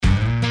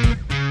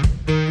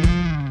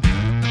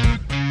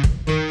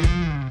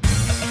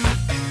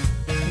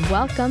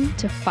Welcome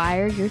to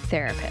Fire Your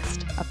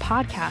Therapist, a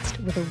podcast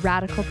with a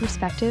radical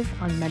perspective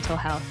on mental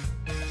health.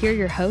 Here are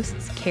your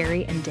hosts,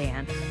 Carrie and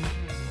Dan.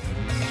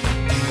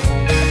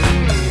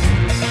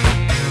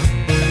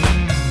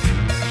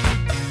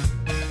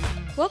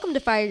 Welcome to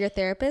Fire Your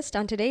Therapist.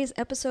 On today's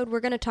episode,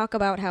 we're going to talk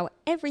about how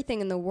everything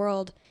in the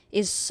world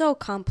is so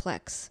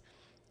complex,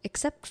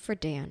 except for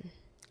Dan.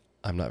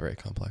 I'm not very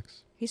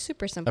complex. He's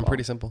super simple. I'm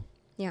pretty simple.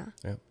 Yeah.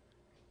 Yeah.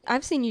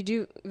 I've seen you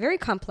do very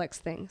complex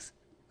things,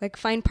 like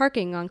find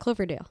parking on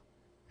Cloverdale.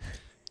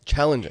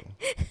 Challenging,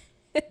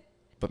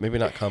 but maybe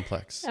not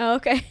complex. Oh,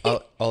 okay.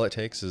 All it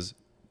takes is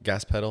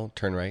gas pedal,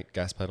 turn right,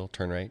 gas pedal,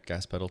 turn right,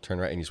 gas pedal, turn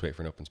right, and you just wait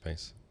for an open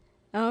space.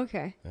 Oh,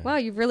 okay. Yeah. Wow,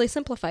 you've really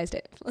simplified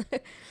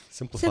it.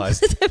 Simplifies.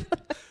 The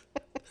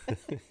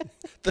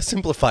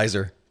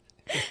simplifizer.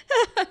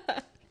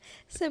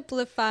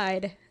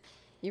 Simplified.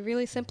 You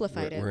really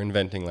simplified We're it.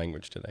 inventing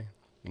language today.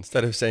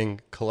 Instead of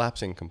saying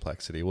collapsing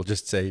complexity, we'll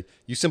just say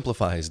you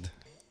simplified.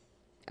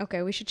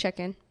 Okay, we should check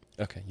in.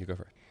 Okay, you go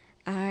for it.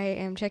 I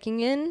am checking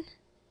in,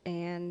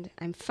 and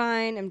I'm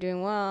fine. I'm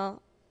doing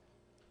well.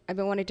 I've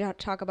been wanting to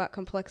talk about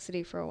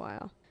complexity for a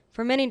while,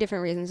 for many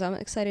different reasons. I'm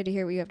excited to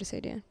hear what you have to say,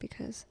 Dan,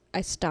 because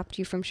I stopped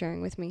you from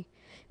sharing with me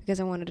because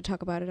I wanted to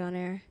talk about it on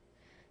air.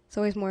 It's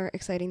always more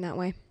exciting that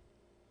way.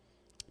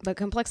 But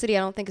complexity,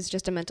 I don't think is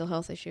just a mental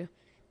health issue.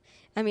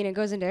 I mean, it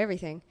goes into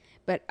everything.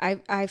 But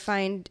I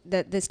find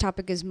that this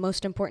topic is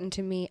most important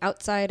to me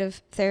outside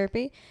of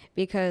therapy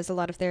because a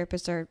lot of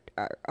therapists are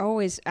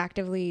always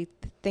actively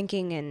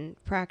thinking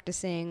and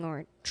practicing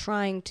or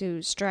trying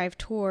to strive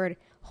toward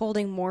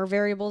holding more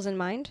variables in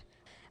mind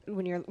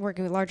when you're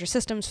working with larger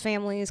systems,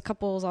 families,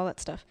 couples, all that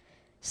stuff.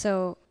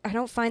 So I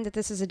don't find that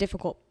this is a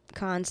difficult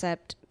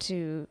concept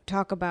to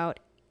talk about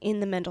in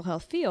the mental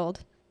health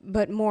field,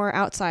 but more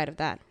outside of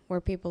that,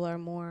 where people are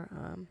more...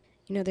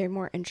 they're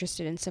more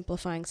interested in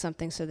simplifying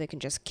something so they can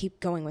just keep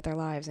going with their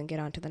lives and get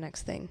on to the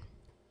next thing.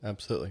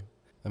 Absolutely.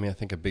 I mean, I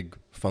think a big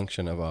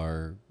function of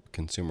our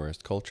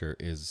consumerist culture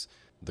is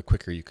the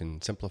quicker you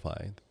can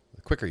simplify,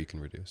 the quicker you can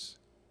reduce,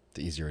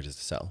 the easier it is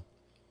to sell.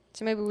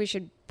 So maybe we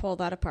should pull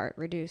that apart,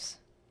 reduce.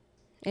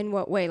 In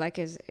what way? Like,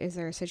 is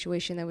there a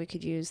situation that we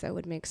could use that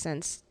would make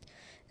sense,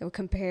 that would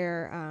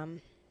compare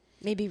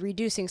maybe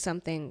reducing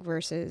something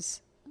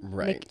versus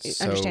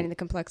understanding the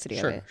complexity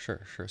of it?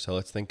 Sure. So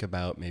let's think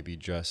about maybe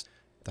just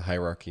the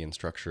hierarchy and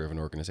structure of an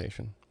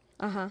organization.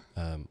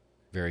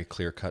 Very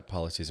clear-cut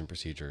policies and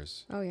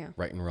procedures. Oh, yeah.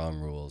 Right and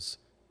wrong rules.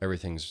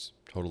 Everything's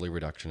totally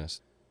reductionist,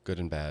 good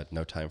and bad,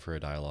 no time for a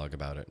dialogue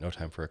about it, no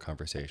time for a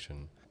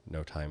conversation,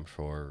 no time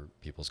for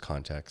people's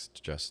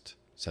context, just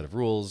a set of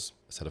rules,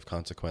 a set of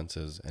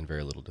consequences, and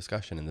very little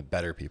discussion. And the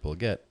better people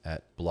get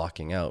at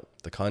blocking out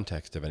the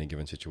context of any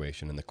given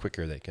situation and the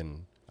quicker they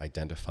can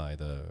identify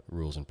the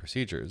rules and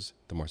procedures,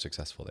 the more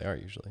successful they are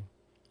usually.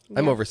 Yeah.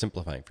 I'm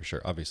oversimplifying for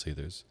sure. Obviously,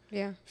 there's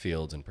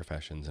fields and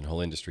professions and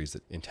whole industries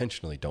that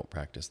intentionally don't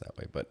practice that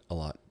way, but a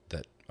lot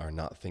that are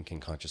not thinking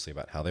consciously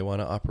about how they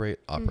want to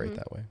operate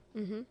that way.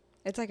 Mm-hmm.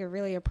 It's like a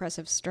really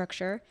oppressive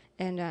structure.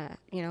 And, a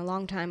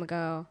long time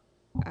ago,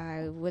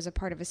 I was a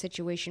part of a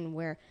situation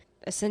where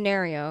a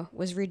scenario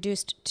was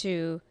reduced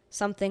to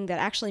something that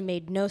actually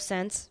made no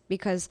sense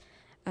because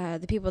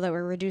the people that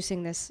were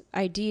reducing this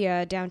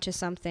idea down to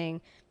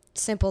something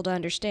simple to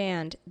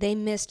understand, they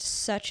missed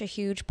such a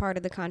huge part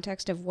of the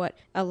context of what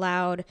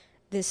allowed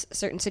this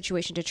certain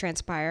situation to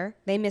transpire.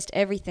 They missed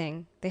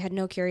everything. They had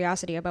no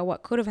curiosity about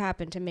what could have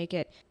happened to make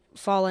it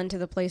fall into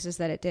the places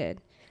that it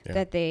did. Yeah.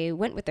 That they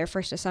went with their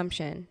first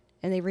assumption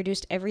and they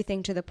reduced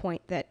everything to the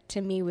point that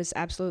to me was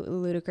absolutely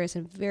ludicrous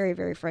and very,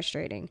 very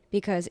frustrating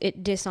because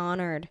it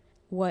dishonored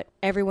what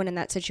everyone in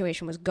that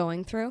situation was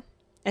going through.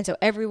 And so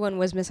everyone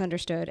was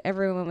misunderstood.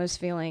 Everyone was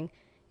feeling,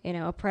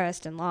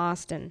 oppressed and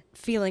lost and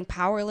feeling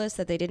powerless,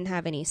 that they didn't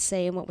have any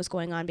say in what was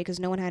going on because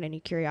no one had any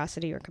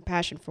curiosity or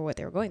compassion for what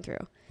they were going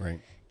through, right?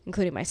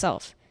 Including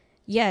myself.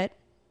 Yet,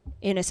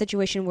 in a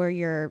situation where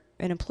you're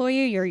an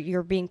employee,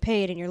 you're being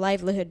paid and your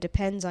livelihood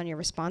depends on your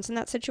response in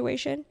that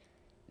situation,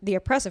 the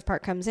oppressive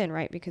part comes in,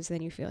 right? Because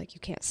then you feel like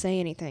you can't say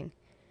anything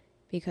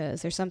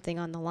because there's something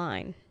on the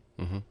line.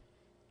 Mm-hmm.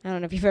 I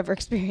don't know if you've ever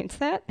experienced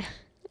that.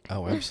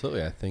 Oh,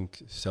 absolutely. I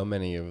think so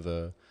many of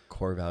the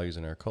core values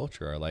in our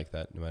culture are like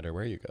that no matter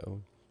where you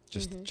go.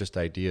 Just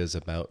ideas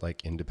about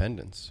like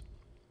independence.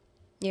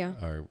 Yeah.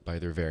 Are by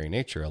their very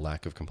nature a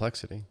lack of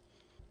complexity.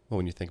 Well,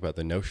 when you think about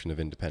the notion of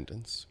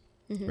independence,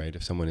 right?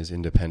 If someone is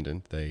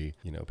independent, they,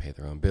 pay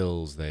their own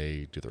bills,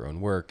 they do their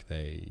own work,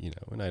 they,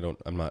 and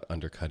I'm not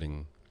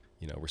undercutting,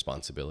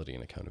 responsibility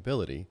and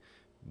accountability,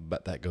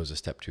 but that goes a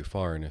step too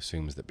far and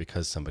assumes that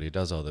because somebody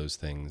does all those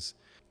things,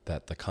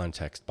 that the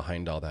context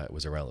behind all that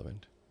was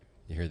irrelevant.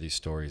 You hear these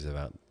stories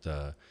about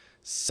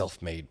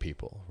self-made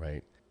people,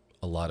 right?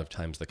 A lot of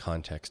times the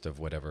context of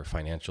whatever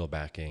financial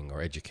backing or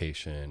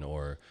education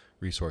or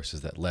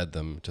resources that led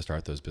them to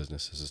start those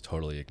businesses is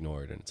totally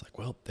ignored. And it's like,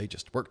 well, they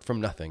just worked from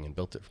nothing and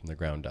built it from the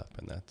ground up.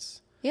 And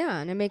that's... Yeah,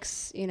 and it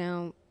makes,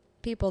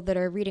 people that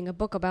are reading a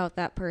book about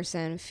that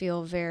person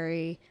feel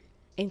very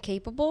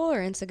incapable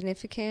or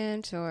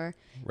insignificant or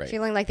Right.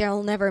 feeling like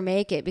they'll never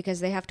make it because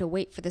they have to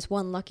wait for this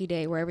one lucky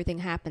day where everything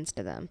happens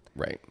to them.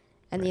 Right.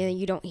 And Right. then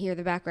you don't hear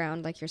the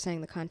background, like you're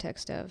saying, the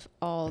context of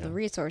all the Yeah.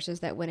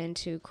 resources that went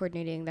into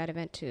coordinating that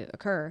event to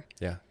occur.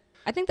 Yeah.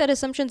 I think that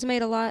assumption's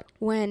made a lot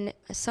when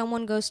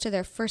someone goes to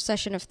their first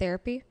session of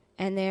therapy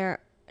and they're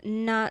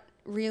not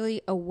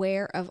really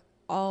aware of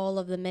all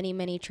of the many,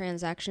 many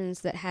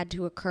transactions that had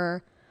to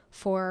occur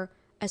for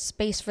a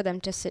space for them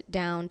to sit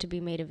down to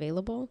be made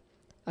available,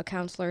 a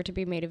counselor to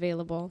be made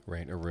available,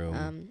 Right. A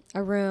room.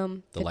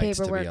 The lights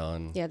paperwork, to be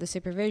on. yeah, the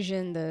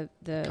supervision, the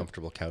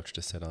Comfortable couch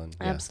to sit on.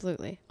 Yeah.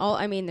 Absolutely.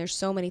 There's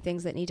so many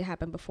things that need to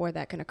happen before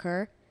that can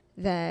occur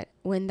that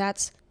when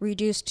that's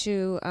reduced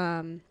to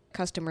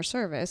customer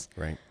service,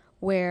 Right.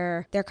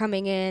 where they're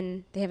coming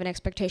in, they have an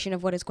expectation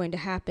of what is going to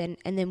happen,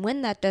 and then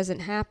when that doesn't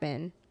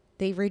happen,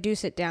 they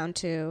reduce it down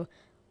to,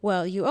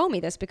 well, you owe me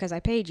this because I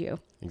paid you.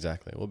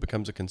 Exactly. Well, it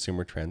becomes a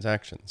consumer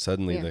transaction.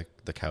 Suddenly Yeah.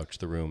 the couch,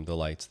 the room, the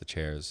lights, the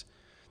chairs,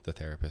 the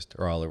therapist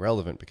are all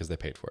irrelevant because they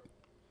paid for it.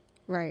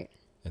 Right.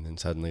 And then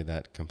suddenly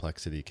that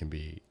complexity can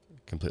be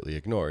completely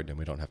ignored, and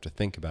we don't have to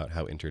think about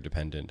how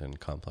interdependent and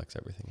complex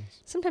everything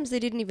is. Sometimes they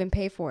didn't even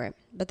pay for it,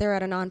 but they're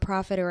at a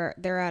nonprofit or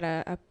they're at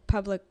a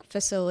public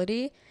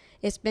facility.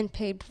 It's been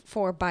paid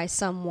for by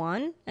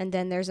someone, and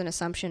then there's an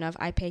assumption of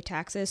I pay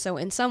taxes, so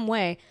in some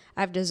way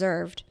I've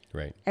deserved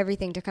Right.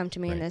 everything to come to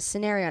me in Right. this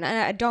scenario. And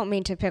I don't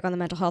mean to pick on the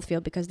mental health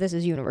field because this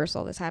is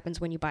universal. This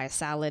happens when you buy a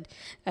salad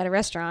at a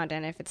restaurant,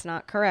 and if it's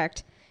not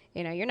correct,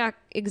 you're not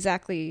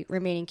exactly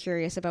remaining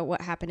curious about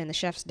what happened in the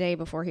chef's day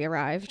before he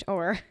arrived,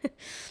 or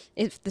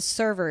if the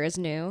server is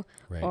new,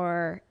 Right.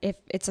 or if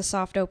it's a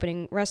soft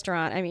opening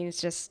restaurant. It's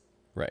just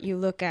Right. you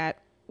look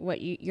at what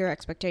your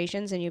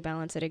expectations and you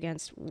balance it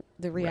against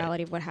the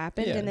reality of what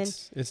happened, Yeah, and then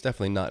it's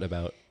definitely not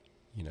about,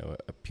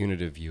 a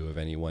punitive view of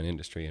any one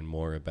industry, and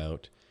more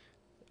about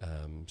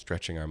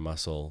stretching our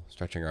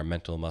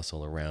mental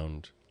muscle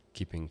around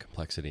keeping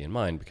complexity in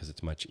mind, because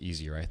it's much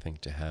easier, I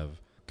think, to have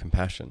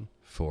compassion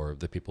for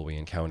the people we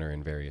encounter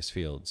in various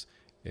fields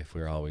if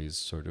we're always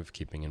sort of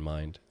keeping in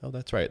mind, oh,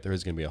 that's right, there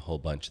is going to be a whole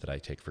bunch that I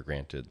take for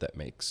granted that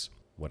makes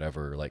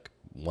whatever, like,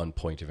 one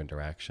point of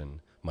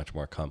interaction much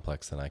more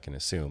complex than I can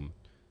assume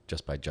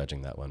just by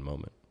judging that one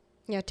moment.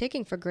 Yeah,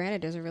 taking for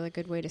granted is a really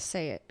good way to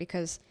say it,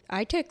 because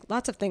I take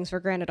lots of things for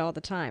granted all the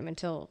time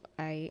until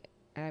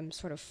I'm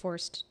sort of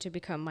forced to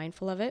become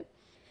mindful of it.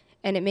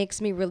 And it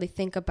makes me really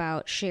think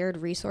about shared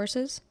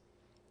resources.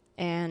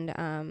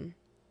 And,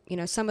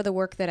 some of the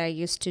work that I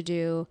used to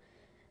do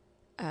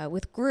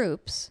with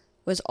groups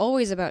was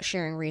always about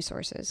sharing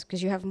resources,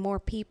 because you have more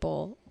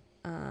people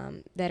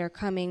that are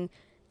coming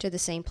to the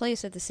same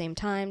place at the same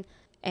time.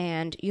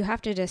 And you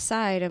have to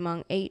decide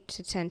among 8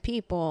 to 10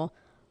 people,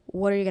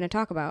 what are you going to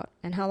talk about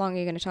and how long are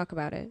you going to talk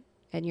about it?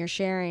 And you're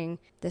sharing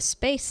the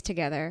space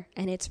together,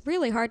 and it's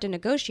really hard to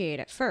negotiate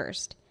at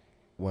first.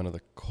 One of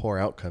the core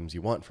outcomes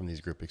you want from these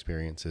group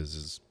experiences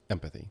is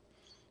empathy,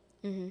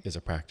 is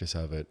a practice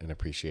of it, an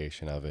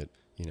appreciation of it,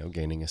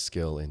 gaining a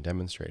skill in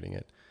demonstrating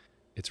it.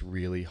 It's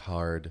really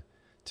hard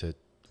to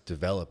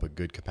develop a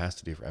good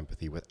capacity for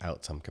empathy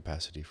without some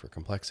capacity for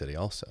complexity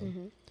also.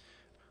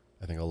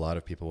 I think a lot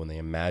of people, when they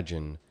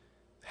imagine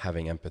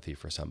having empathy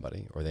for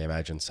somebody, or they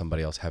imagine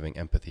somebody else having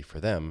empathy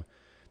for them,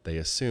 they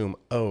assume,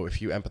 oh,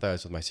 if you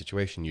empathize with my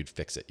situation, you'd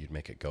fix it, you'd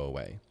make it go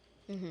away.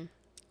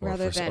 Or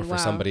for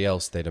somebody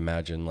else, they'd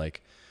imagine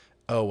like,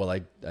 oh, well,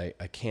 I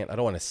can't, I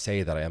don't want to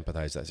say that I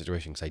empathize with that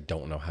situation because I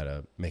don't know how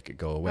to make it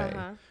go away,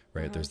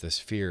 right? There's this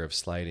fear of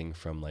sliding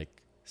from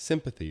like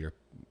sympathy or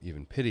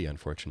even pity,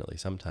 unfortunately,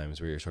 sometimes,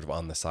 where you're sort of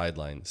on the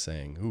sidelines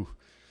saying, ooh,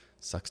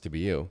 sucks to be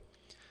you.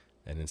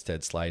 And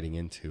instead sliding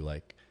into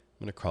like,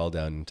 I'm going to crawl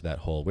down into that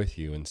hole with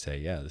you and say,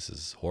 yeah, this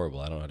is horrible.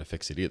 I don't know how to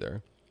fix it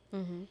either.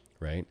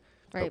 Right?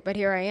 Right. But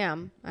here I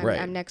am.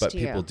 I'm next to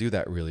you. But people do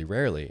that really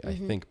rarely, I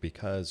think,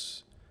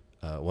 because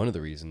one of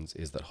the reasons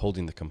is that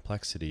holding the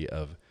complexity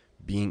of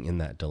being in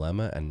that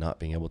dilemma and not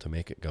being able to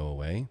make it go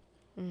away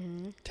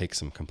takes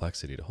some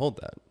complexity to hold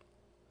that.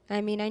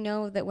 I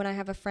know that when I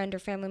have a friend or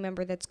family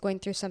member that's going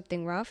through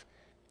something rough,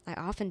 I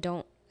often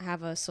don't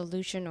have a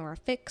solution or a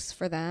fix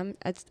for them,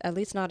 at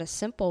least not a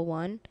simple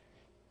one.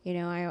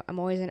 I'm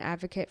always an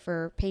advocate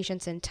for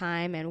patience and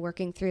time and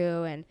working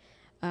through and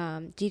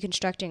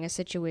deconstructing a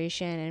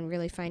situation and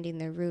really finding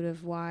the root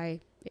of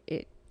why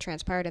it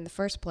transpired in the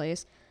first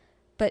place.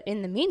 But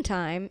in the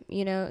meantime,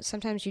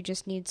 sometimes you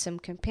just need some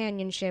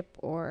companionship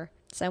or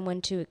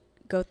someone to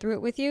go through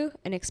it with you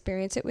and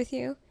experience it with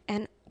you.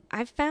 And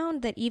I've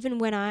found that even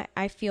when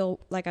I feel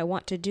like I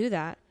want to do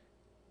that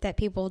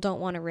people don't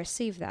want to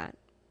receive that.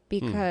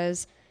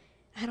 Because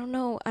I don't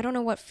know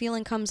what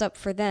feeling comes up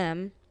for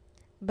them,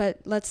 but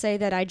let's say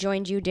that I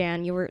joined you,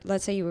 Dan.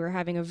 Let's say you were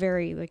having a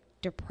very like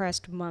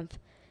depressed month,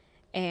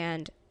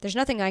 and there's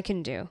nothing I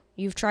can do.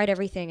 You've tried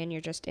everything, and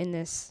you're just in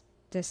this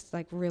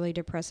like really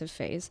depressive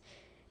phase,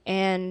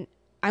 and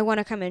I want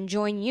to come and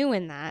join you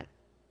in that.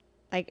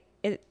 Like,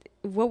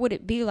 what would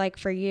it be like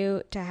for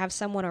you to have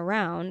someone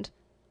around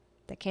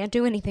that can't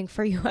do anything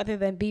for you other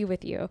than be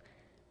with you?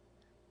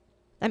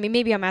 I mean,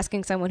 maybe I'm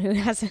asking someone who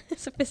has a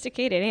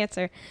sophisticated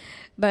answer,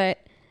 but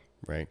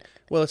Right.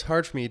 Well, it's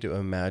hard for me to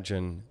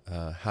imagine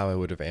how I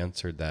would have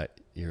answered that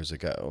years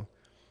ago.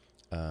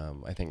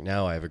 I think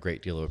now I have a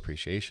great deal of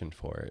appreciation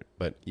for it.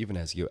 But even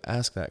as you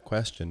ask that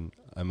question,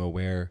 I'm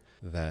aware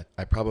that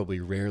I probably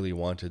rarely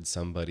wanted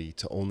somebody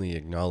to only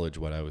acknowledge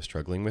what I was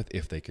struggling with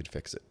if they could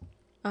fix it.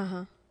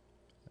 uh-huh.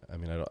 I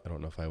mean, I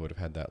don't know if I would have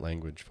had that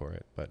language for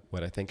it. But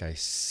what I think I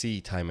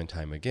see time and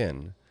time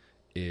again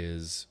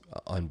is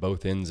on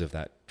both ends of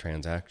that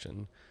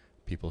transaction,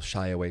 people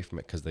shy away from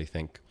it because they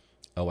think,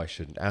 oh, I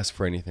shouldn't ask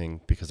for anything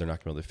because they're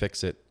not going to be able to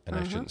fix it, and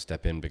I shouldn't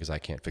step in because I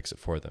can't fix it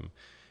for them.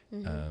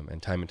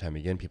 And time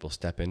again, people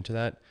step into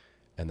that,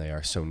 and they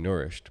are so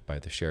nourished by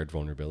the shared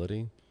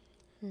vulnerability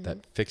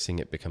that fixing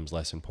it becomes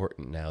less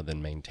important now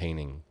than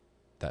maintaining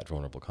that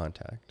vulnerable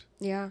contact.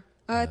 Yeah.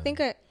 I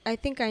think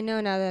I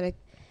know now that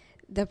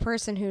the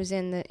person who's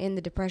in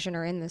the depression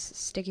or in this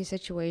sticky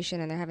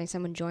situation and they're having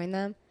someone join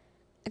them,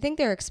 I think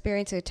they're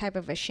experiencing a type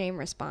of a shame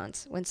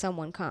response when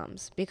someone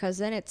comes, because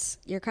then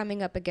you're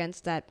coming up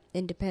against that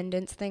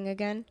independence thing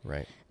again.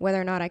 Right. Whether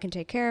or not I can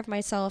take care of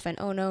myself, and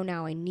oh no,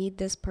 now I need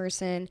this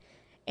person,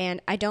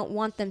 and I don't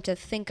want them to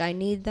think I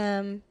need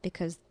them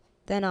because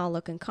then I'll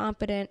look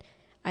incompetent.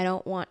 I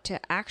don't want to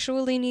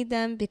actually need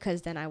them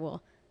because then I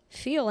will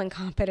feel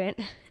incompetent.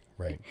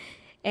 Right.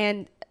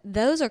 And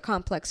those are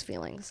complex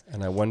feelings.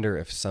 And I wonder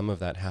if some of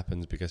that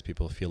happens because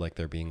people feel like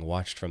they're being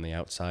watched from the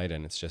outside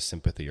and it's just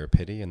sympathy or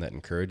pity, and that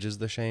encourages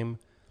the shame.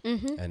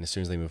 And as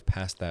soon as they move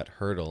past that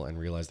hurdle and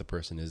realize the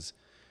person is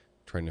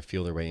trying to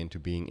feel their way into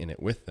being in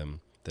it with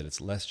them, that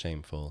it's less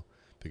shameful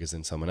because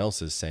then someone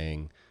else is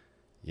saying,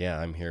 yeah,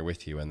 I'm here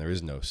with you and there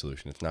is no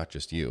solution. It's not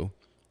just you.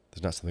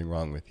 There's not something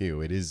wrong with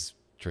you. It is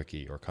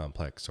tricky or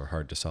complex or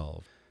hard to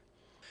solve.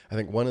 I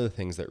think one of the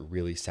things that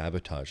really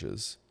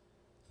sabotages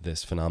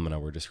this phenomena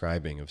we're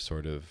describing of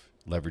sort of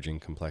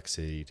leveraging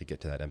complexity to get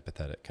to that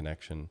empathetic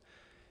connection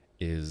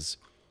is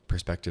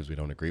perspectives we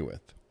don't agree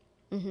with.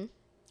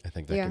 I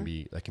think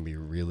that can be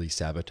really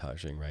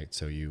sabotaging, right?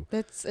 So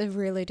that's a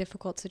really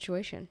difficult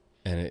situation.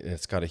 And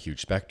it's got a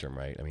huge spectrum,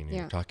 right? I mean,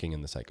 you're talking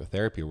in the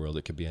psychotherapy world,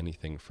 it could be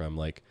anything from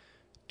like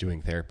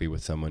doing therapy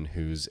with someone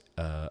who's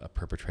a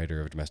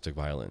perpetrator of domestic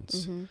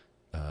violence,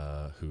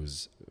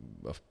 who's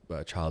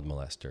a child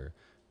molester,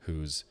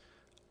 who's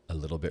a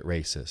little bit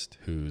racist,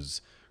 who's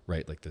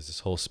right, like there's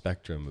this whole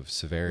spectrum of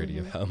severity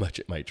of how much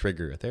it might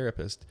trigger a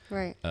therapist.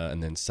 Right.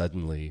 And then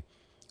suddenly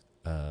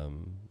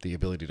the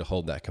ability to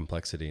hold that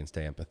complexity and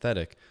stay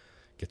empathetic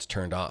gets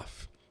turned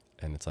off.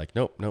 And it's like,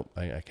 nope,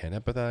 I can't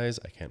empathize.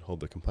 I can't hold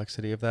the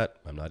complexity of that.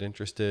 I'm not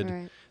interested.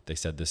 Right. They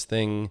said this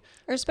thing.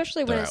 Or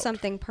especially when it's out.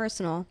 something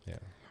personal. Yeah.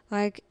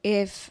 Like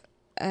if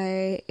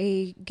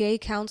a gay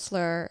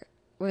counselor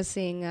was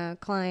seeing a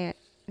client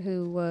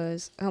who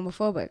was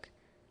homophobic.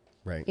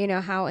 Right. You know,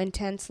 how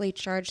intensely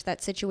charged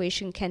that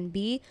situation can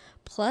be.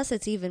 Plus,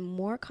 it's even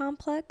more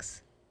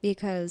complex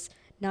because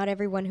not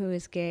everyone who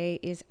is gay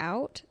is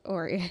out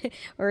or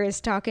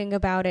is talking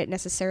about it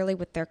necessarily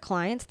with their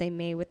clients. They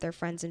may with their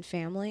friends and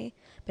family,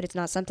 but it's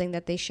not something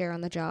that they share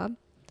on the job.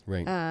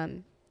 Right.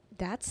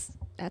 That's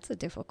a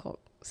difficult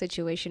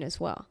situation as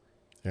well.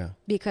 Yeah.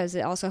 Because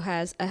it also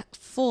has a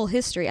full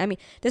history. I mean,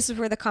 this is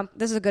where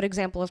this is a good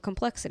example of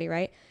complexity,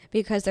 right?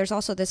 Because there's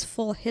also this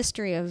full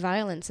history of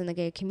violence in the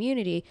gay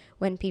community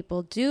when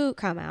people do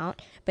come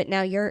out, but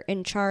now you're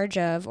in charge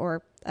of,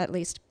 or at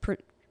least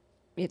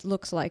it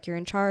looks like you're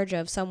in charge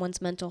of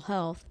someone's mental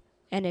health.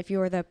 And if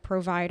you're the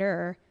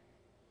provider,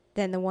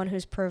 then the one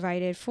who's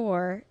provided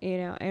for, you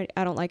know,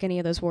 I don't like any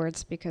of those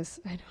words because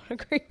I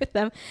don't agree with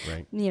them.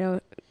 Right. You know,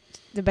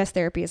 the best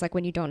therapy is like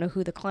when you don't know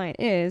who the client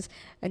is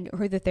and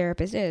who the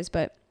therapist is.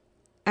 But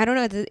I don't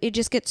know, it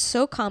just gets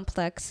so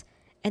complex,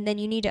 and then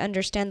you need to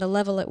understand the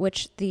level at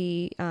which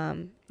the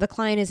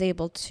client is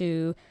able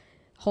to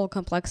hold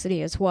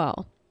complexity as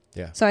well.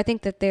 Yeah. So I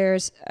think that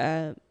there's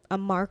a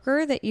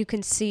marker that you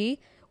can see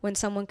when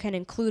someone can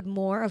include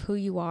more of who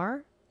you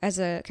are as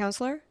a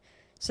counselor.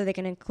 So they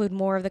can include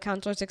more of the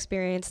counselor's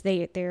experience.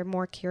 They're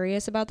more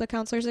curious about the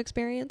counselor's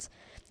experience.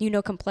 You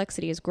know,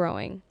 complexity is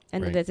growing,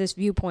 and Right. that this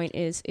viewpoint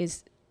is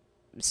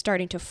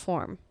starting to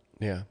form.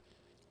 Yeah.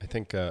 I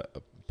think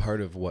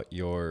part of what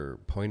you're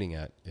pointing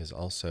at is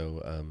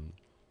also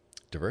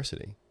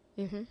diversity.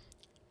 Mm-hmm.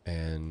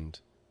 And,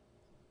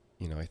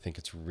 you know, I think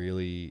it's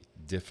really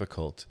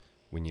difficult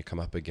when you come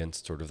up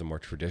against sort of the more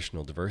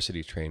traditional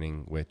diversity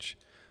training, which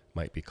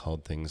might be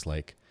called things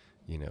like,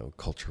 you know,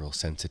 cultural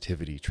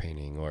sensitivity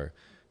training, or,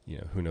 you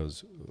know, who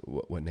knows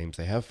what names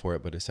they have for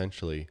it. But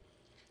essentially,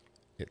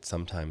 it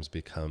sometimes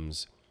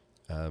becomes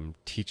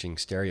teaching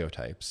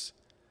stereotypes.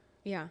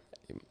 Yeah.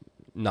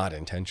 Not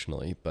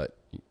intentionally, but,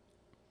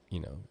 you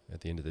know,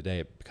 at the end of the day,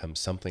 it becomes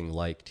something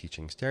like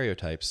teaching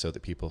stereotypes so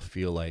that people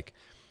feel like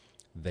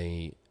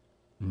they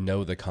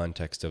know the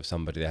context of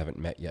somebody they haven't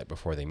met yet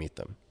before they meet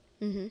them.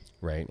 Mm-hmm.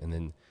 Right. And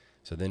then,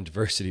 so then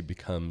diversity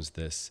becomes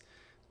this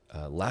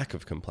lack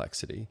of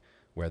complexity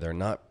where they're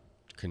not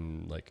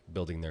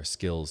building their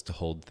skills to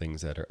hold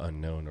things that are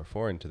unknown or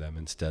foreign to them.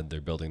 Instead,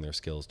 they're building their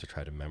skills to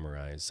try to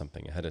memorize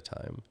something ahead of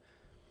time.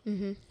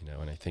 Mm-hmm. You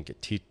know, and I think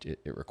it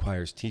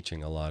requires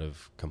teaching a lot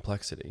of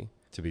complexity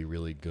to be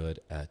really good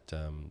at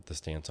the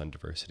stance on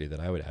diversity that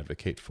I would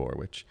advocate for,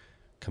 which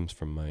comes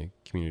from my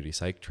community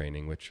psych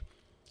training, which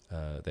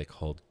they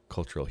called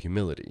cultural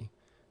humility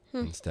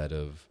instead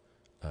of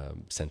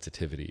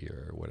sensitivity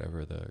or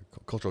whatever. The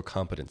cultural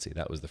competency,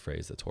 that was the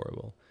phrase that's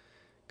horrible,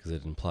 because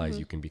it implies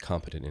you can be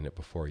competent in it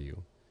before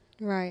you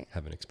Right.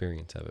 have an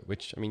experience of it,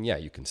 which, I mean, yeah,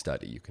 you can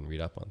study, you can read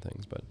up on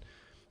things, but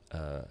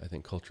I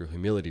think cultural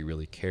humility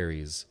really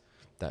carries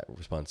that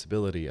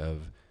responsibility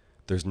of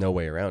there's no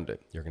way around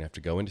it. You're going to have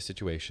to go into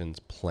situations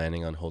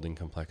planning on holding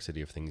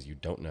complexity of things you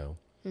don't know,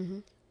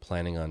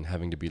 planning on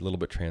having to be a little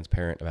bit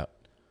transparent about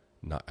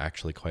not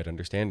actually quite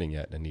understanding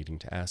yet and needing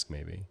to ask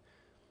maybe,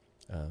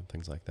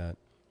 things like that.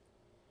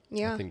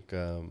 Yeah. I think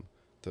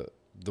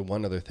the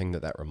one other thing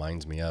that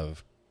reminds me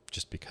of,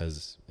 just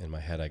because in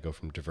my head I go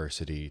from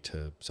diversity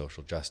to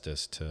social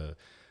justice to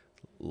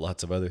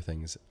lots of other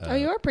things. Oh,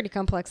 you are pretty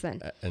complex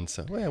then. And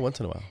so, well, yeah, once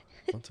in a while.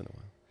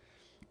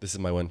 This is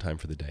my one time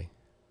for the day.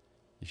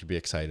 You should be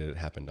excited it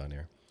happened on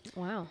air.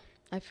 Wow.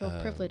 I feel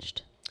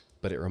privileged.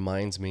 But it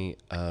reminds me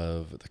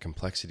of the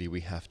complexity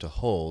we have to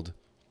hold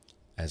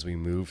as we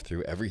move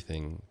through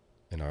everything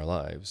in our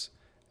lives,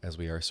 as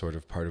we are sort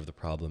of part of the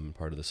problem and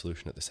part of the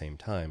solution at the same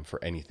time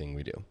for anything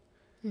we do.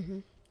 Mm-hmm.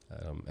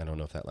 I don't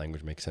know if that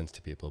language makes sense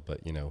to people,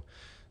 but, you know,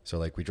 so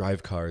like we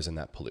drive cars and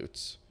that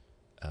pollutes,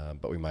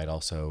 but we might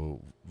also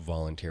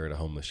volunteer at a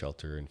homeless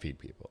shelter and feed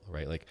people,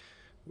 right? Like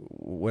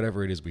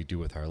whatever it is we do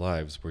with our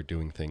lives, we're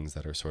doing things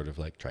that are sort of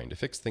like trying to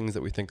fix things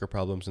that we think are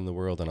problems in the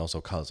world and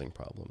also causing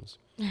problems.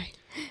 Right.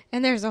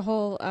 And there's a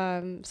whole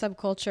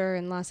subculture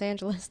in Los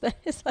Angeles that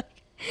is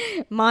like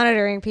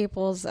monitoring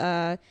people's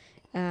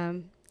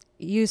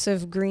use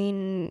of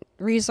green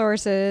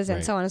resources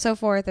and so on and so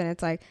forth. And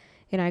it's like,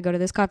 you know, I go to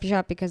this coffee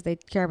shop because they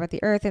care about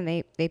the earth and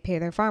they pay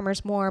their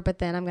farmers more, but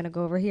then I'm going to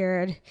go over here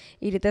and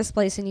eat at this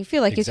place, and you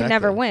feel like you can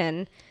never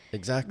win.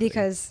 Exactly.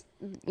 Because,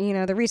 you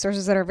know, the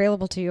resources that are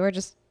available to you are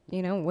just,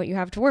 you know, what you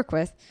have to work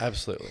with.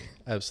 Absolutely.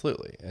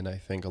 Absolutely. And I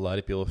think a lot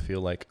of people feel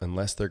like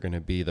unless they're going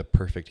to be the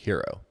perfect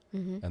hero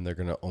and they're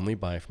going to only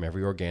buy from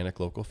every organic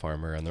local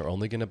farmer, and they're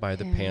only going to buy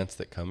the pants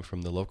that come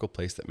from the local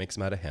place that makes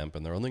them out of hemp,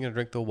 and they're only going to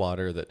drink the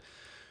water that,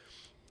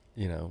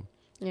 you know.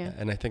 Yeah.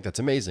 And I think that's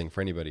amazing for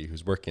anybody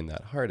who's working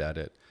that hard at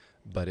it,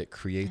 but it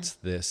creates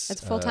this...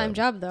 It's a full-time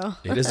job, though.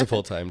 It is a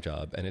full-time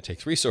job, and it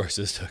takes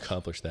resources to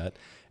accomplish that.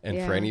 And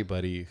for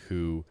anybody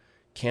who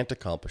can't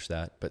accomplish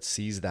that, but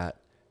sees that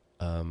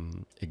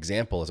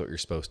example as what you're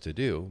supposed to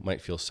do,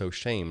 might feel so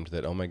shamed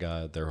that, oh my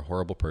God, they're a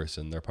horrible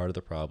person, they're part of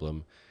the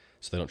problem,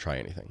 so they don't try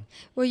anything.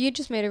 Well, you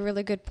just made a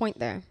really good point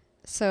there.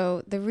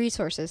 So the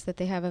resources that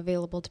they have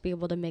available to be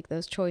able to make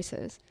those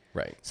choices.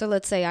 Right. So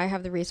let's say I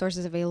have the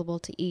resources available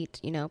to eat,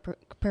 you know,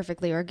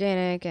 perfectly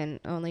organic and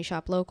only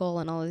shop local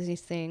and all of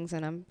these things,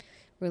 and I'm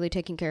really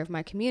taking care of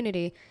my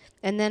community.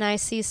 And then I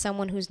see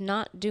someone who's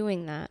not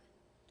doing that,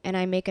 and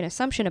I make an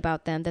assumption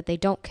about them that they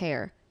don't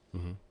care,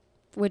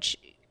 which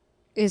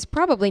is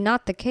probably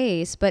not the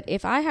case. But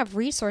if I have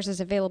resources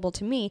available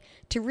to me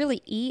to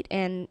really eat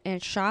and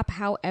shop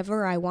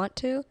however I want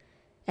to,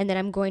 and then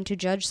I'm going to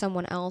judge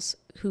someone else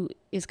who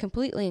is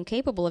completely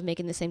incapable of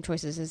making the same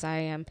choices as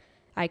I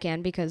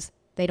can because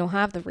they don't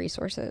have the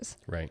resources.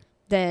 Right.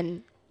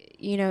 Then,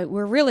 you know,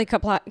 we're really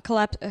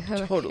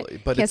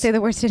Totally. But can't say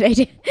the words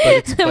today.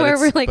 We're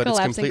really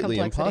collapsing it's completely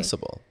complexity.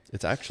 impossible.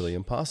 It's actually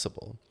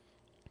impossible,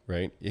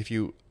 right? If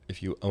you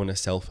own a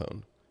cell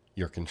phone,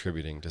 you're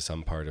contributing to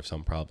some part of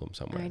some problem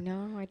somewhere. I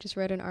know. I just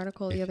read an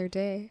article the other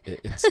day.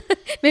 It's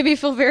Made me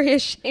feel very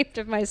ashamed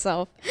of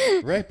myself.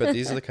 right, but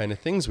these are the kind of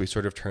things we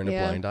sort of turn a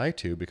Yeah. blind eye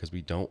to because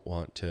we don't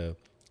want to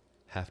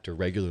have to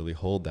regularly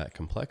hold that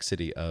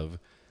complexity of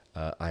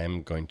I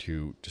am going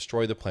to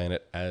destroy the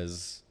planet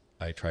as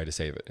I try to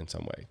save it in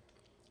some way.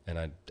 And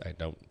I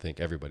don't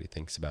think everybody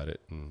thinks about it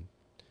in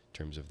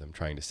terms of them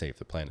trying to save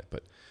the planet,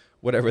 but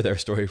whatever their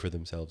story for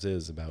themselves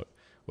is about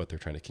what they're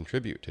trying to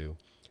contribute to.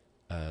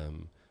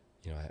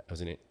 You know, I was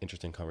in an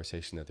interesting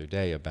conversation the other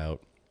day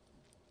about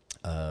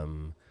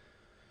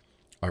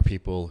are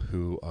people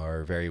who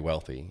are very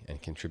wealthy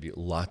and contribute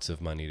lots of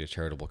money to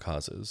charitable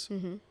causes.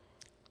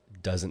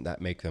 Doesn't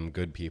that make them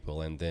good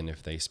people? And then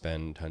if they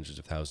spend hundreds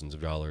of thousands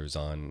of dollars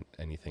on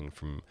anything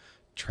from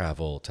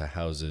travel to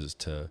houses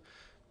to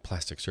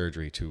plastic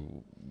surgery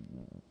to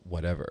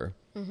whatever,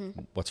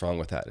 what's wrong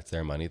with that? It's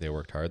their money. They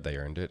worked hard. They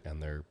earned it.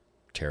 And they're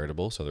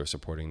charitable. So they're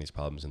supporting these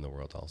problems in the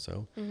world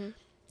also.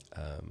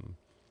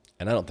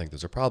 And I don't think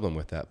there's a problem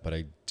with that. But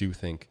I do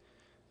think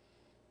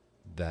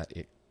that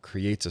it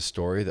creates a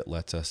story that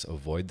lets us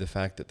avoid the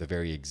fact that the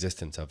very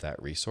existence of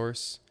that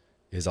resource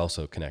is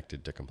also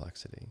connected to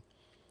complexity.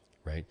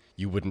 Right?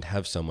 You wouldn't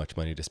have so much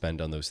money to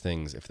spend on those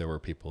things if there were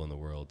people in the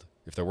world,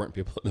 if there weren't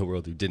people in the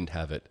world who didn't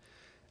have it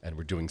and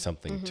were doing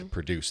something to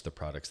produce the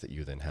products that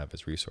you then have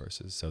as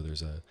resources. So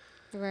there's a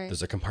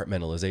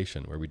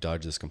compartmentalization where we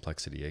dodge this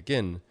complexity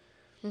again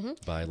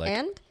by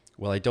like,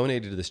 well, I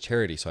donated to this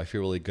charity, so I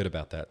feel really good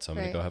about that. So I'm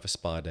going to go have a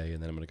spa day,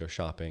 and then I'm going to go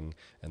shopping,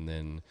 and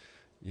then,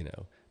 you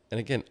know, And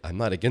again, I'm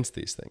not against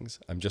these things.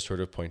 I'm just sort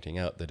of pointing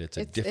out that it's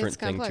a different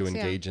thing to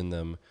engage in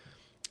them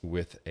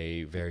with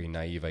a very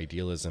naive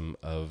idealism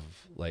of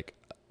like,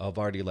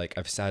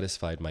 I've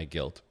satisfied my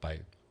guilt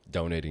by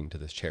donating to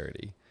this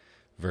charity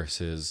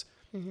versus.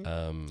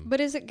 But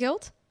is it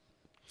guilt?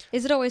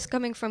 Is it always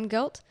coming from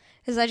guilt?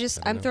 Because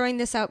I'm throwing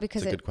this out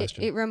because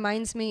it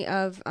reminds me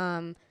of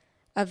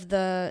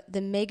the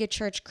mega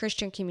church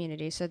Christian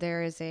community. So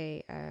there is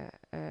a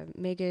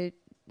mega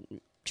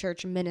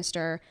church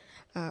minister,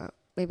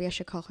 maybe I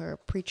should call her a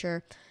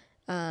preacher,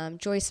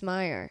 Joyce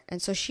Meyer.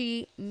 And so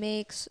she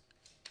makes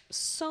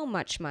so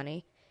much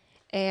money,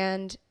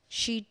 and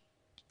she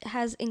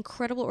has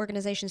incredible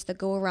organizations that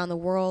go around the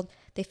world.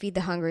 They feed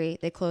the hungry,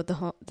 they clothe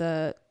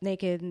the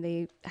naked, and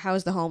they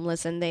house the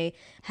homeless, and they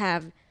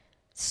have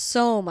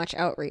so much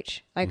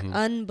outreach, like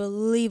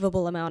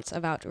unbelievable amounts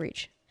of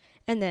outreach.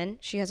 And then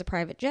she has a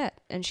private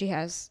jet, and she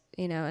has,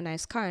 a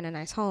nice car and a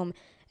nice home,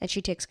 and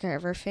she takes care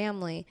of her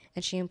family,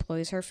 and she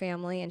employs her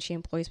family, and she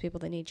employs people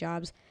that need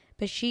jobs.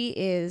 But she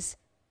is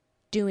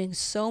doing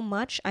so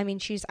much. I mean,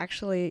 she's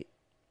actually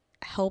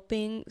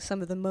helping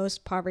some of the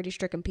most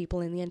poverty-stricken people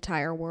in the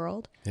entire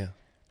world. Yeah.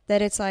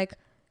 That it's like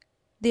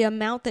the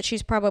amount that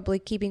she's probably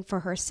keeping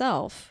for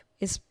herself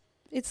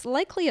it's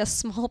likely a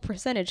small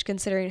percentage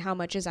considering how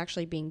much is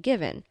actually being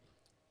given.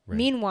 Right.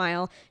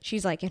 Meanwhile,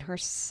 she's like in her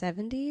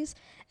 70s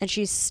and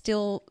she's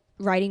still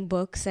writing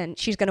books and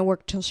she's going to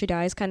work till she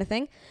dies kind of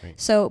thing. Right.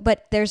 So,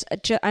 but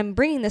I'm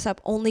bringing this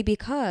up only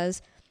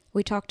because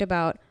we talked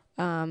about,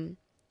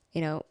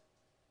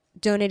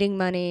 donating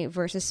money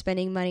versus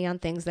spending money on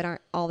things that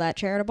aren't all that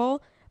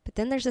charitable. But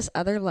then there's this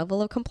other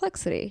level of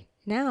complexity.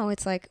 Now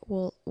it's like,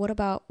 well, what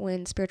about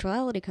when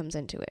spirituality comes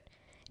into it?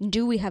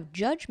 Do we have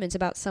judgments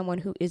about someone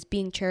who is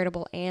being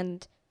charitable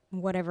and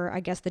whatever? I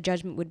guess the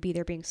judgment would be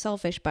they're being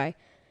selfish by,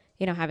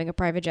 having a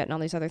private jet and all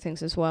these other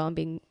things as well and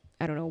being,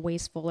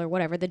 wasteful or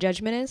whatever the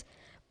judgment is.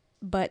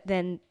 But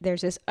then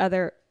there's this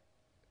other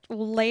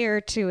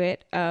layer to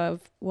it of,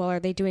 well, are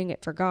they doing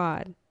it for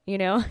God?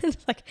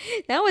 It's like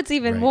now it's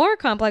even more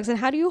complex. And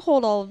how do you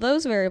hold all of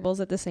those variables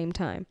at the same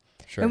time?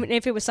 Sure. I mean,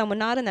 if it was someone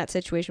not in that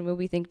situation, would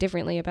we think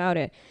differently about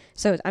it?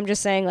 So I'm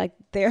just saying, like,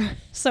 there are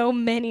so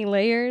many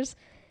layers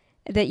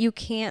that you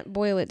can't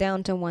boil it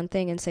down to one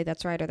thing and say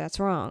that's right or that's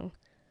wrong.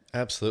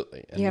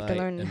 Absolutely. You have to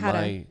learn how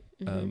to.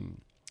 My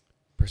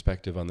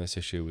perspective on this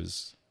issue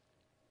is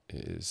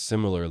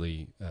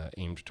similarly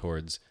aimed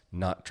towards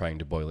not trying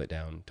to boil it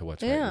down to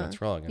what's right and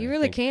what's wrong. And you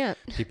really can't.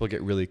 People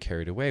get really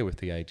carried away with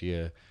the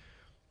idea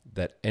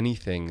that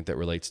anything that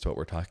relates to what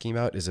we're talking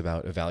about is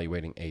about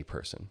evaluating a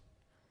person.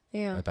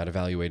 Yeah. About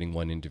evaluating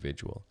one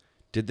individual.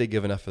 Did they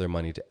give enough of their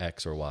money to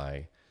X or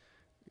Y?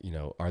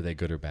 Are they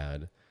good or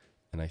bad?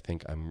 And I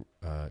think I'm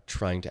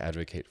trying to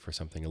advocate for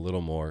something a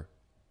little more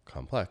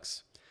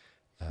complex,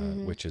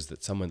 which is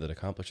that someone that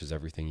accomplishes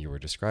everything you were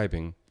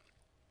describing,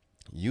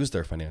 use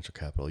their financial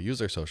capital, use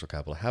their social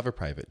capital, have a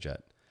private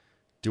jet,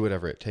 do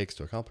whatever it takes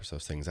to accomplish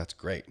those things. That's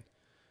great,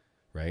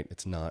 right?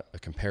 It's not a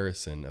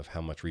comparison of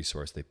how much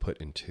resource they put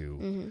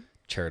into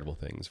charitable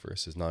things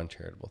versus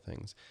non-charitable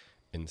things.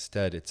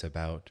 Instead, it's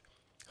about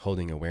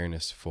holding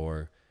awareness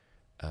for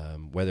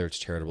whether it's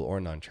charitable or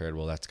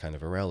non-charitable. That's kind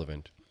of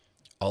irrelevant.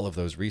 All of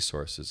those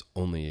resources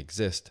only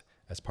exist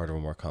as part of a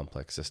more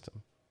complex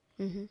system.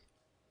 Mm-hmm.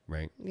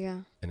 Right?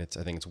 Yeah. And I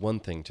think it's one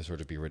thing to sort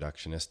of be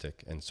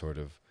reductionistic and sort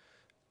of,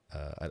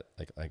 I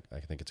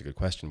think it's a good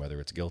question whether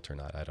it's guilt or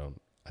not. I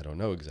don't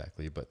know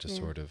exactly, but just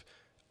sort of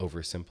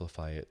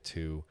oversimplify it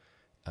to,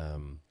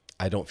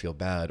 I don't feel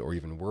bad or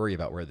even worry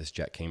about where this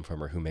jet came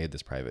from or who made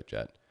this private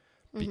jet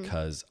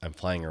because I'm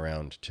flying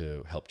around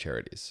to help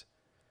charities.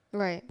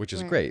 Right. Which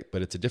is great,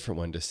 but it's a different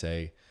one to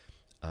say,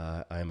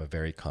 I'm a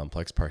very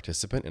complex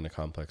participant in a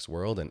complex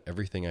world, and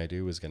everything I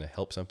do is going to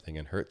help something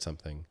and hurt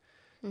something.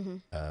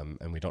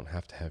 And we don't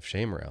have to have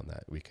shame around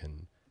that. We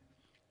can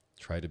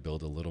try to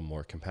build a little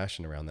more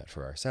compassion around that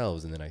for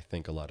ourselves. And then I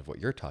think a lot of what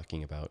you're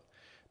talking about,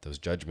 those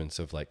judgments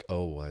of like,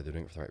 oh, are they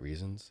doing it for the right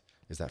reasons?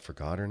 Is that for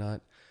God or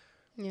not?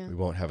 Yeah. We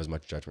won't have as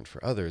much judgment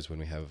for others when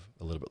we have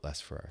a little bit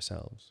less for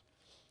ourselves.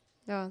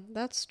 Oh,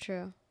 that's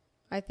true.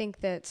 I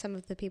think that some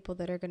of the people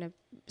that are going to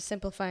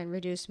simplify and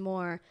reduce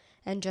more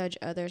and judge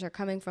others are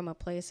coming from a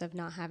place of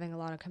not having a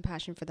lot of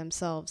compassion for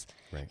themselves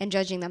and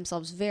judging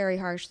themselves very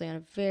harshly on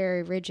a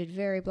very rigid,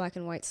 very black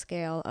and white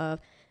scale of,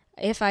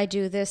 if I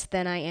do this,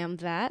 then I am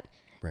that,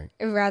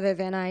 rather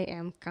than I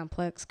am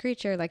complex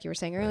creature, like you were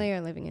saying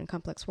earlier, living in a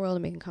complex world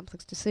and making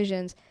complex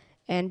decisions,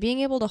 and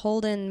being able to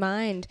hold in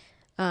mind,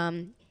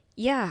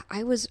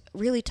 I was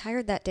really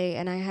tired that day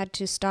and I had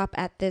to stop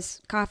at this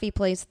coffee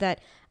place that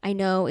I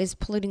know is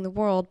polluting the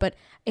world, but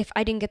if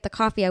I didn't get the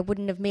coffee, I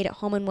wouldn't have made it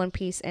home in one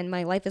piece, and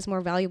my life is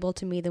more valuable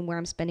to me than where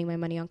I'm spending my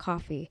money on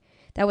coffee.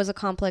 That was a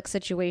complex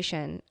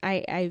situation.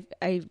 I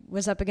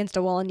was up against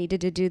a wall and needed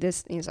to do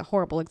this. It's a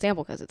horrible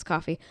example because it's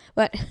coffee,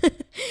 but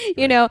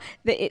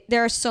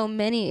there are so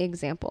many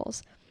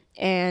examples,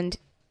 and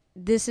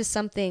this is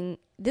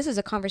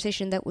a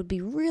conversation that would be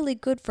really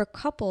good for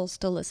couples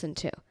to listen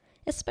to.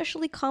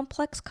 especially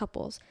complex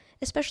couples,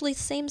 especially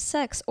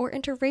same-sex or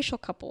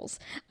interracial couples.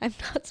 I'm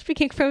not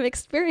speaking from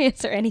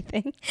experience or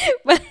anything,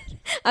 but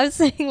I'm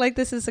saying like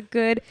this is a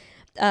good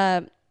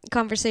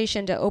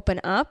conversation to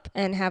open up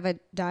and have a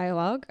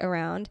dialogue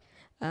around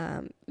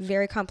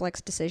very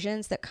complex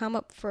decisions that come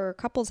up for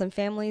couples and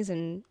families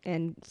and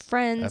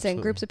friends Absolutely.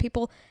 and groups of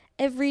people.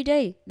 Every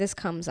day this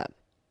comes up.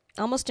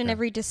 Almost in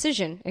every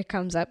decision it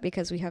comes up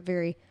because we have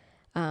very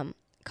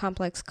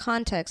complex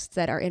contexts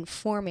that are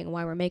informing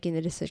why we're making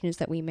the decisions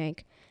that we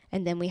make.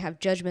 And then we have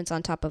judgments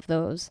on top of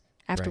those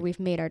after Right. we've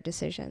made our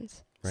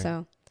decisions. Right.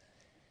 So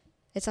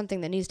it's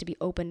something that needs to be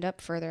opened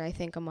up further, I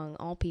think, among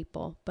all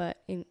people.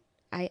 But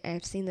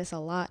I've seen this a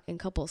lot in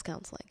couples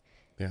counseling.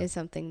 Yeah. It's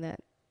something that,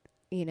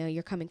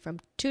 you're coming from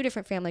two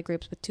different family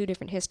groups with two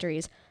different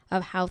histories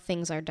of how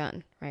things are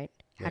done, right?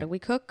 How do we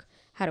cook?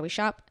 How do we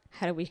shop?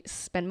 How do we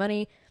spend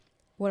money?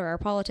 What are our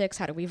politics?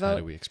 How do we vote? How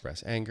do we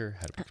express anger?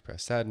 How do we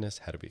express sadness?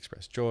 How do we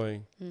express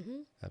joy?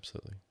 Mm-hmm.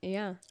 Absolutely.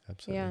 Yeah.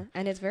 Absolutely. Yeah.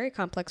 And it's very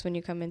complex when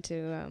you come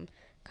into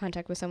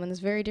contact with someone that's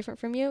very different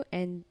from you,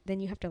 and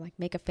then you have to like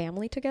make a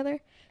family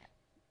together.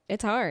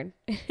 It's hard.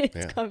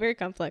 It's very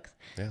complex.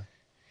 Yeah.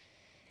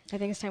 I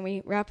think it's time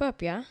we wrap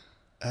up. Yeah.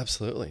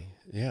 Absolutely.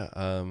 Yeah.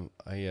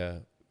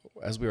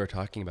 As we were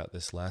talking about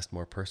this last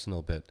more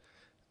personal bit,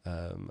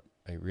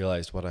 I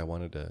realized what I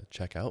wanted to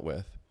check out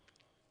with.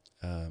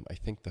 I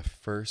think the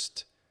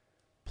first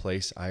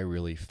place I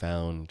really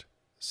found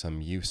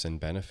some use and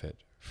benefit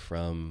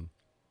from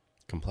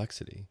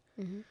complexity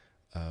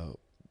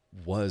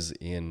was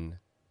in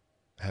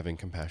having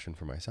compassion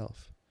for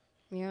myself.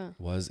 Yeah.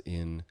 Was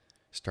in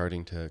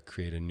starting to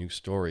create a new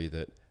story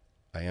that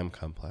I am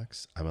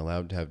complex. I'm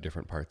allowed to have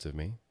different parts of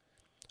me.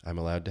 I'm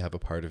allowed to have a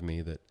part of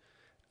me that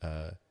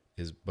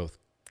is both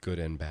good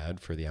and bad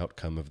for the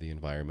outcome of the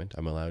environment.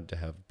 I'm allowed to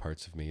have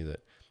parts of me that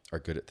are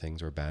good at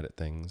things or bad at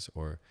things,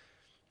 or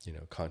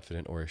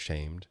confident or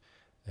ashamed.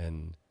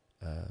 And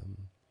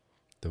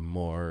the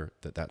more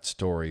that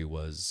story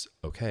was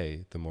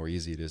okay, the more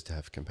easy it is to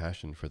have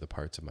compassion for the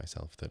parts of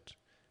myself that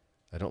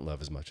I don't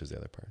love as much as the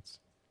other parts.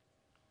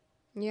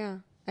 Yeah.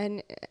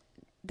 And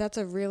that's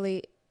a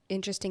really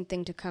interesting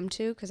thing to come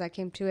to, because I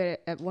came to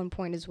it at one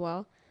point as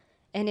well.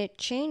 And it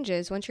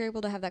changes once you're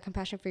able to have that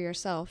compassion for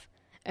yourself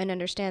and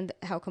understand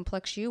how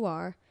complex you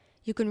are.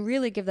 You can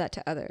really give that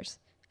to others.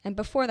 And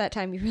before that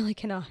time, you really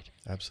cannot.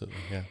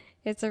 Absolutely, yeah.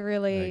 It's a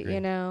really,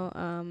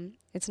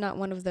 it's not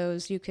one of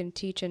those you can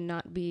teach and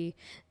not be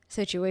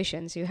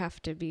situations. You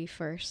have to be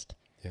first.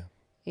 Yeah.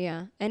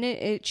 Yeah. And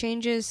it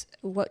changes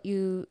what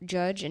you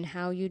judge and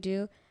how you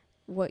do,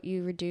 what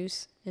you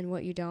reduce and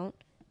what you don't,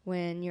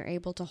 when you're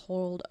able to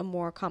hold a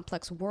more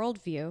complex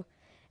worldview.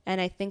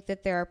 And I think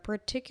that there are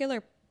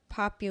particular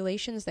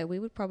populations that we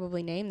would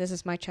probably name. This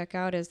is my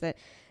checkout, is that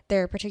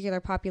there are particular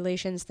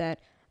populations that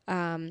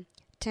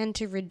tend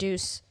to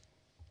reduce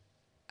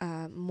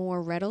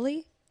more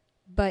readily.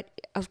 But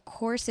of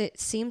course, it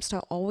seems to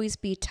always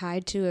be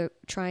tied to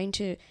trying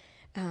to,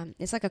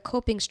 it's like a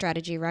coping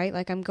strategy, right?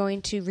 Like, I'm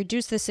going to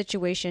reduce this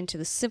situation to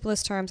the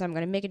simplest terms. I'm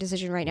going to make a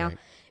decision right now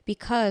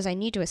because I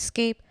need to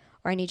escape,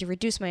 or I need to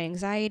reduce my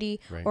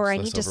anxiety, or I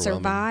need to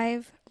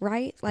survive,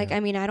 right? Like, I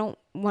mean, I don't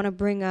want to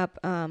bring up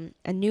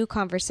a new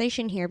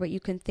conversation here, but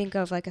you can think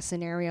of like a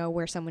scenario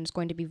where someone's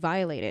going to be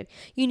violated.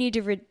 You need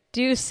to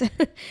reduce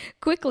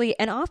quickly,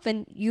 and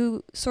often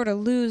you sort of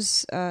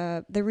lose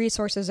the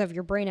resources of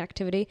your brain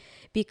activity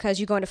because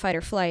you go into fight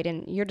or flight,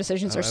 and your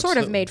decisions are sort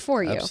of made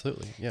for you.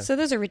 Absolutely, yeah. So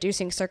those are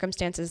reducing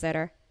circumstances that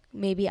are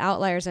maybe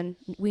outliers, and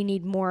we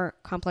need more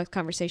complex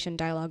conversation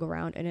dialogue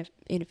around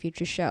in a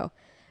future show.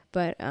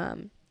 But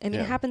I mean,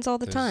 it happens all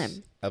the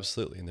time.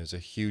 Absolutely. And there's a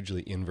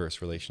hugely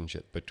inverse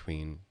relationship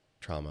between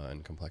trauma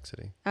and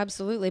complexity.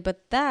 Absolutely.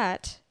 But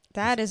that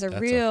is a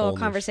real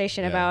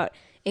conversation about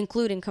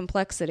including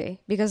complexity,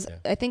 because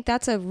I think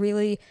that's a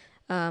really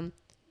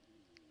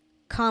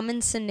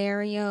common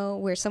scenario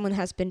where someone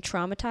has been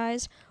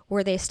traumatized,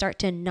 where they start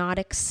to not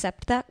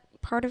accept that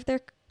part of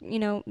their,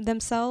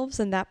 themselves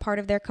and that part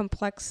of their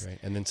complex,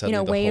 and then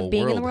suddenly way the whole of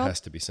being in the world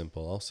has to be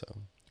simple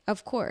also.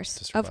 Of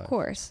course.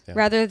 Yeah.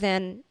 Rather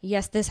than,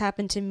 yes, this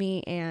happened to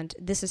me and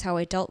this is how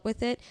I dealt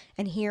with it,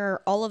 and here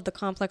are all of the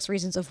complex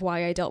reasons of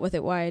why I dealt with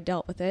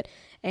it,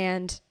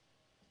 and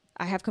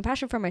I have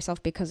compassion for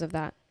myself because of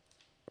that,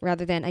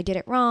 rather than I did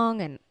it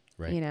wrong and,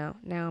 now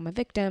I'm a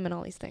victim and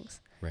all these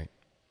things. Right.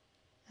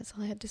 That's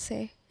all I had to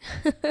say.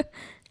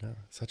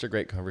 Such a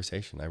great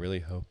conversation. I really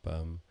hope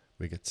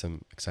we get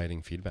some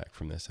exciting feedback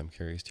from this. I'm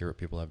curious to hear what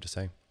people have to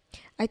say.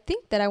 I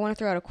think that I want to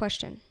throw out a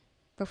question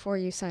before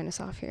you sign us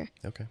off here.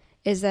 Okay.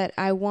 Is that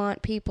I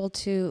want people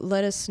to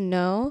let us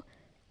know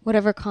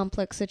whatever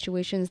complex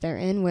situations they're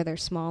in, whether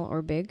small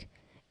or big,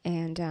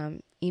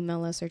 and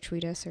email us or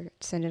tweet us or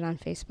send it on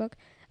Facebook.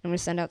 I'm going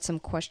to send out some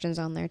questions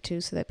on there too,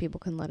 so that people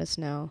can let us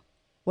know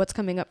what's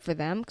coming up for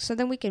them. So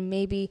then we can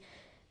maybe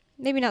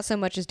not so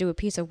much as do a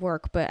piece of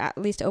work, but at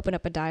least open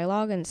up a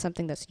dialogue and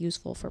something that's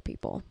useful for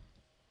people.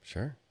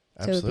 Sure.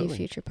 Absolutely. So it would be a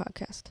future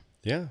podcast.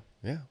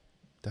 Yeah,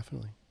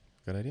 definitely.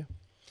 Good idea.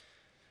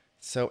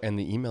 So, and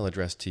the email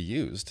address to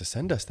use to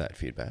send us that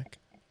feedback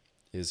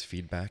is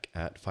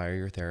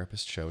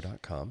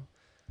feedback@fireyourtherapistShow.com.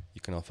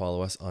 You can all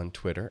follow us on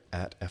Twitter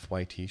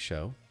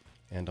 @FYTShow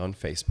and on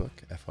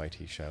Facebook,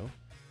 FYT Show.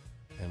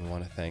 And we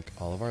want to thank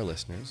all of our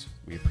listeners.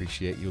 We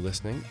appreciate you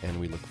listening, and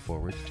we look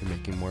forward to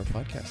making more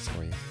podcasts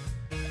for you.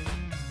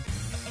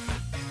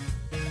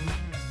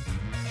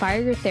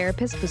 Fire Your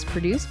Therapist was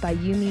produced by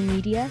Yumi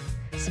Media.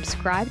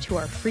 Subscribe to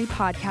our free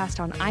podcast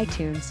on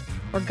iTunes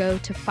or go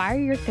to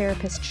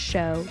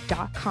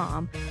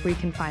fireyourtherapistshow.com where you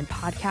can find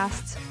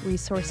podcasts,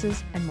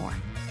 resources, and more.